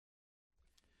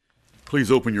Please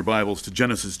open your Bibles to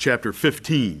Genesis chapter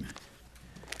 15.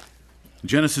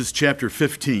 Genesis chapter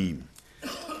 15,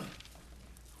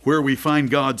 where we find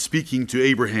God speaking to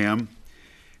Abraham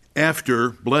after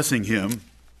blessing him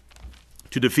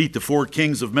to defeat the 4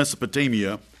 kings of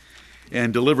Mesopotamia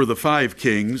and deliver the 5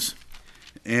 kings,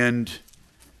 and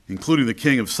including the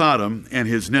king of Sodom and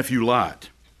his nephew Lot,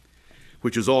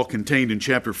 which is all contained in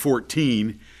chapter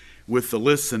 14 with the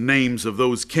lists and names of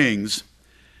those kings.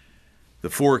 The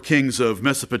 4 kings of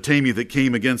Mesopotamia that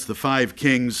came against the 5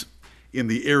 kings in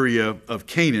the area of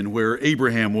Canaan where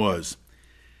Abraham was.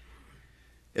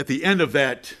 At the end of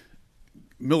that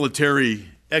military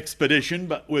expedition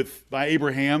by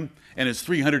Abraham and his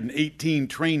 318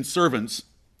 trained servants,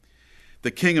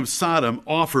 the king of Sodom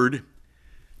offered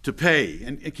to pay.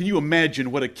 And can you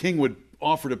imagine what a king would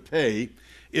offer to pay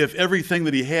if everything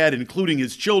that he had, including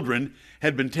his children,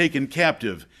 had been taken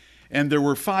captive? And there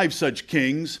were 5 such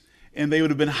kings, and they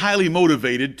would have been highly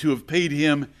motivated to have paid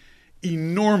him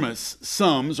enormous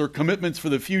sums or commitments for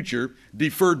the future,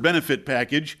 deferred benefit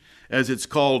package, as it's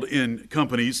called in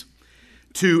companies,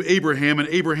 to Abraham, and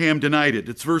Abraham denied it.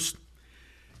 It's verse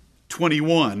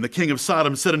 21. The king of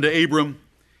Sodom said unto Abram,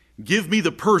 "Give me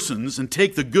the persons, and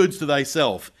take the goods to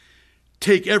thyself.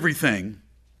 Take everything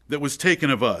that was taken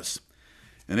of us."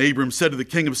 And Abram said to the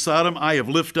king of Sodom, "I have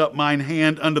lifted up mine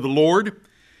hand unto the Lord,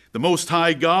 the Most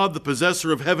High God, the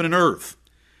possessor of heaven and earth,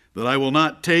 that I will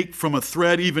not take from a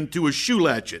thread even to a shoe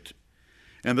latchet,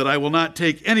 and that I will not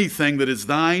take anything that is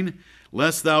thine,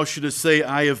 lest thou shouldest say,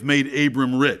 I have made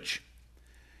Abram rich."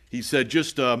 He said,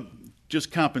 just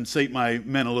compensate my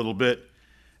men a little bit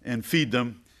and feed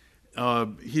them.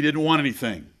 He didn't want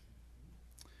anything.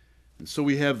 And so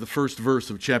we have the first verse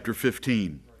of chapter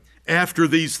 15. After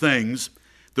these things,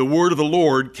 the word of the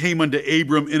Lord came unto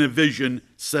Abram in a vision,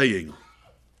 saying,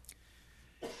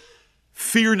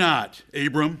 "Fear not,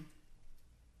 Abram,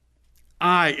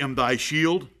 I am thy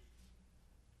shield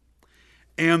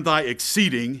and thy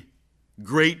exceeding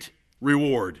great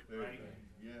reward." Right.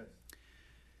 Yes.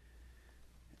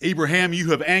 Abraham,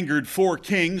 you have angered 4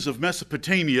 kings of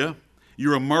Mesopotamia.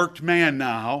 You're a marked man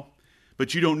now,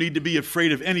 but you don't need to be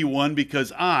afraid of anyone,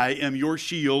 because I am your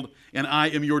shield and I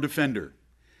am your defender.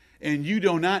 And you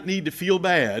do not need to feel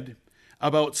bad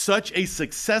about such a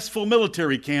successful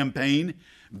military campaign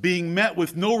being met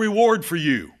with no reward for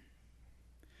you,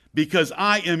 because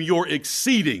I am your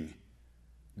exceeding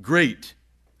great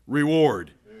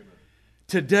reward. Amen.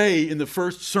 Today, in the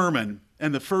first sermon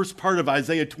and the first part of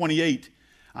Isaiah 28,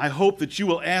 I hope that you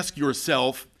will ask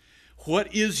yourself,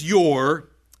 what is your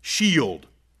shield?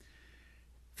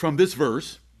 From this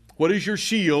verse, what is your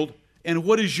shield and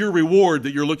what is your reward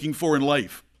that you're looking for in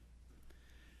life?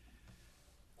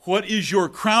 What is your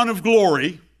crown of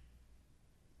glory?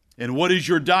 And what is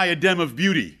your diadem of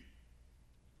beauty?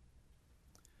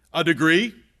 A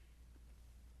degree?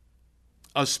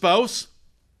 A spouse?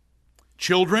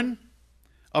 Children?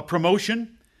 A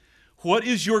promotion? What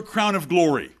is your crown of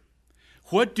glory?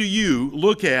 What do you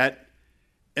look at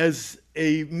as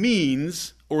a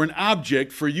means or an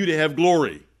object for you to have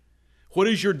glory? What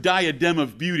is your diadem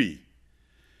of beauty?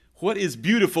 What is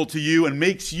beautiful to you and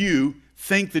makes you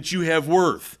think that you have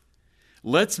worth?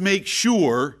 Let's make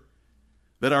sure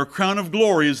that our crown of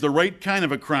glory is the right kind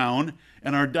of a crown,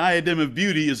 and our diadem of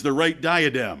beauty is the right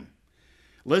diadem.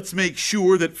 Let's make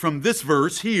sure that from this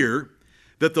verse here,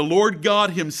 that the Lord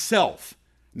God himself,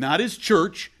 not his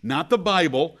church, not the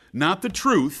Bible, not the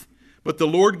truth, but the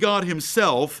Lord God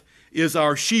himself is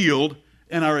our shield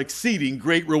and our exceeding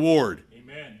great reward.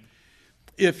 Amen.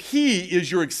 If he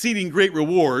is your exceeding great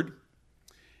reward,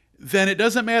 then it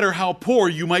doesn't matter how poor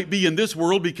you might be in this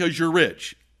world, because you're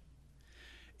rich.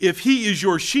 If he is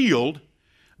your shield,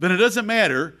 then it doesn't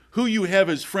matter who you have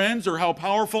as friends or how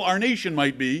powerful our nation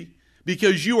might be,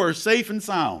 because you are safe and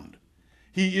sound.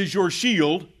 He is your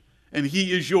shield, and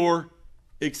he is your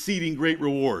exceeding great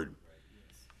reward.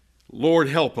 Lord,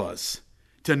 help us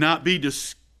to not be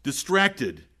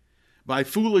distracted by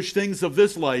foolish things of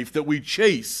this life that we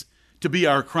chase to be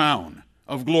our crown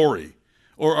of glory,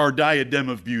 or our diadem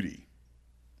of beauty,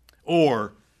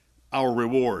 or our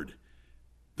reward.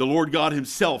 The Lord God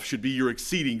himself should be your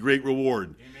exceeding great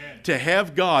reward. Amen. To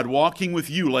have God walking with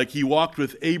you like he walked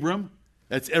with Abram,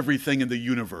 that's everything in the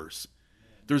universe.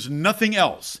 There's nothing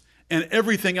else, and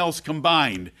everything else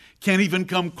combined can't even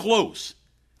come close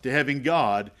to having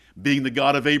God being the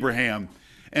God of Abraham.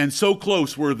 And so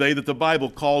close were they that the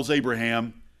Bible calls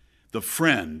Abraham the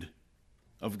friend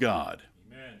of God.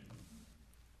 Amen.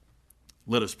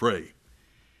 Let us pray.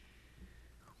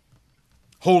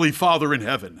 Holy Father in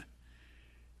heaven,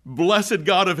 blessed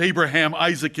God of Abraham,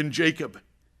 Isaac, and Jacob,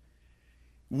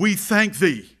 we thank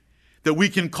thee that we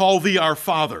can call thee our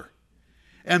Father,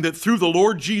 and that through the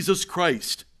Lord Jesus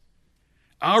Christ,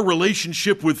 our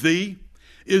relationship with thee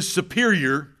is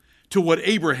superior to what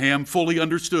Abraham fully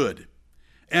understood,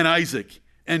 and Isaac,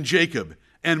 and Jacob,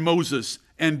 and Moses,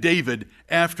 and David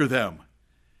after them.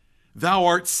 Thou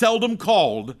art seldom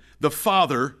called the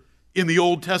Father in the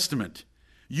Old Testament.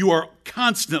 You are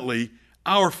constantly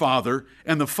our Father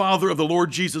and the Father of the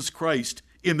Lord Jesus Christ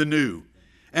in the New.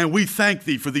 And we thank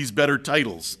thee for these better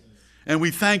titles. And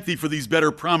we thank thee for these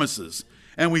better promises.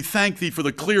 And we thank thee for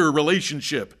the clearer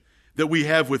relationship that we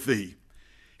have with thee.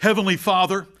 Heavenly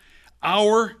Father,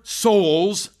 our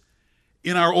souls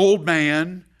in our old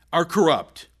man are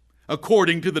corrupt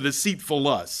according to the deceitful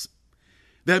lusts.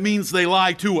 That means they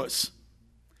lie to us.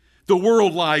 The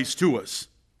world lies to us.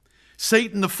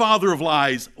 Satan, the father of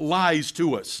lies, lies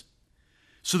to us,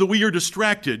 so that we are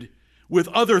distracted with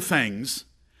other things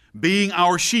being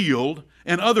our shield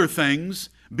and other things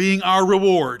being our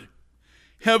reward.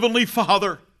 Heavenly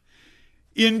Father,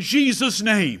 in Jesus'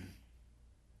 name,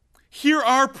 hear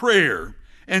our prayer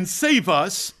and save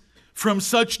us from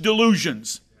such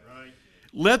delusions. Right.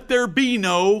 Let there be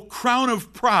no crown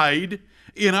of pride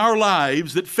in our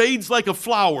lives that fades like a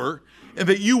flower and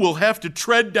that you will have to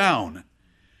tread down.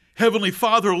 Heavenly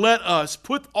Father, let us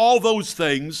put all those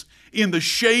things in the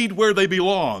shade where they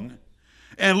belong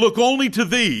and look only to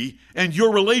thee and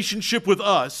your relationship with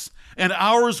us and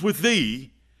ours with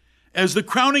thee as the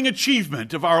crowning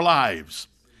achievement of our lives,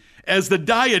 as the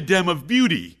diadem of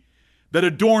beauty that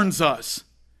adorns us.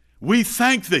 We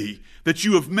thank thee that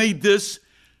you have made this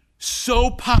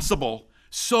so possible,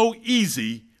 so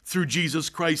easy through Jesus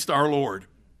Christ our Lord.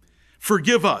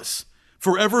 Forgive us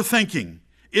for ever thinking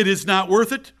it is not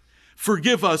worth it.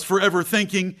 Forgive us for ever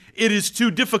thinking it is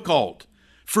too difficult.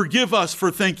 Forgive us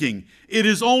for thinking it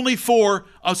is only for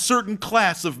a certain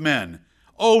class of men.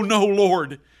 Oh no,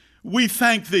 Lord, we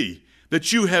thank thee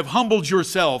that you have humbled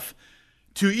yourself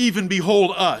to even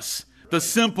behold us, the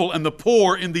simple and the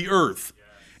poor in the earth,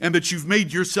 and that you've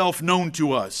made yourself known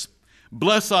to us.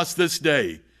 Bless us this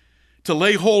day to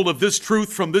lay hold of this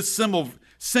truth from this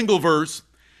single verse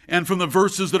and from the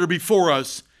verses that are before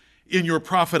us in your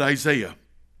prophet Isaiah.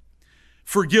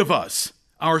 Forgive us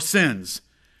our sins.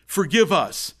 Forgive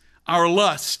us our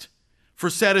lust for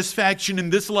satisfaction in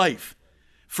this life.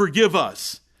 Forgive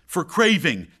us for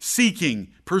craving, seeking,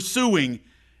 pursuing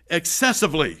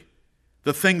excessively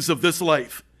the things of this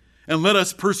life. And let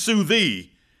us pursue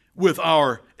thee with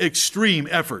our extreme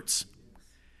efforts.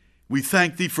 We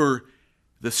thank thee for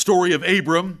the story of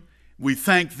Abram. We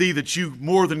thank thee that you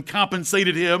more than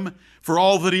compensated him for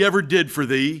all that he ever did for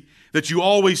thee, that you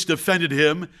always defended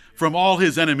him from all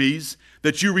his enemies,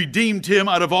 that you redeemed him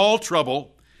out of all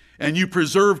trouble, and you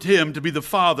preserved him to be the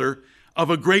father of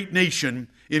a great nation,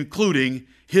 including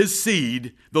his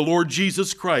seed, the Lord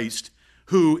Jesus Christ,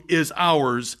 who is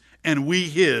ours, and we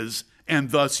his, and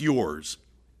thus yours.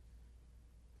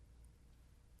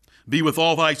 Be with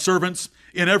all thy servants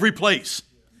in every place.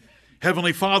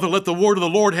 Heavenly Father, let the word of the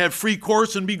Lord have free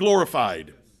course and be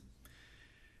glorified.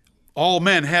 All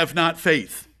men have not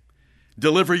faith.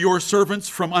 Deliver your servants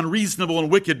from unreasonable and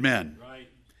wicked men. Right.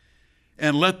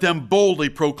 And let them boldly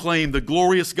proclaim the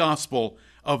glorious gospel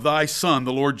of thy Son,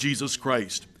 the Lord Jesus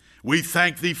Christ. We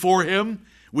thank thee for him.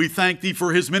 We thank thee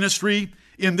for his ministry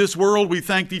in this world. We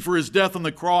thank thee for his death on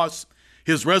the cross,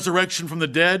 his resurrection from the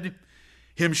dead,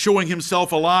 him showing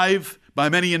himself alive by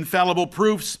many infallible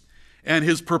proofs, and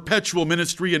his perpetual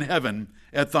ministry in heaven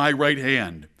at thy right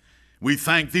hand. We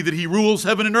thank thee that he rules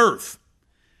heaven and earth,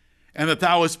 and that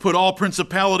thou hast put all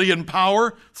principality and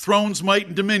power, thrones, might,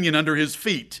 and dominion under his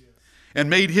feet, and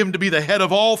made him to be the head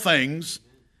of all things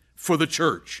for the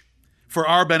church, for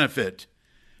our benefit,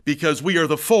 because we are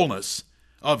the fullness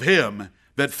of him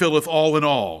that filleth all in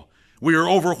all. We are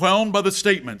overwhelmed by the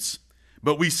statements,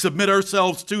 but we submit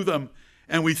ourselves to them,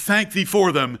 and we thank thee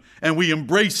for them, and we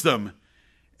embrace them,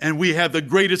 and we have the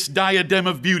greatest diadem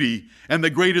of beauty and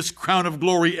the greatest crown of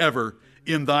glory ever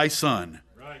in thy Son.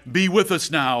 Right. Be with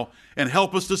us now and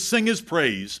help us to sing his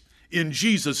praise. In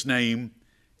Jesus' name,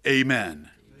 amen.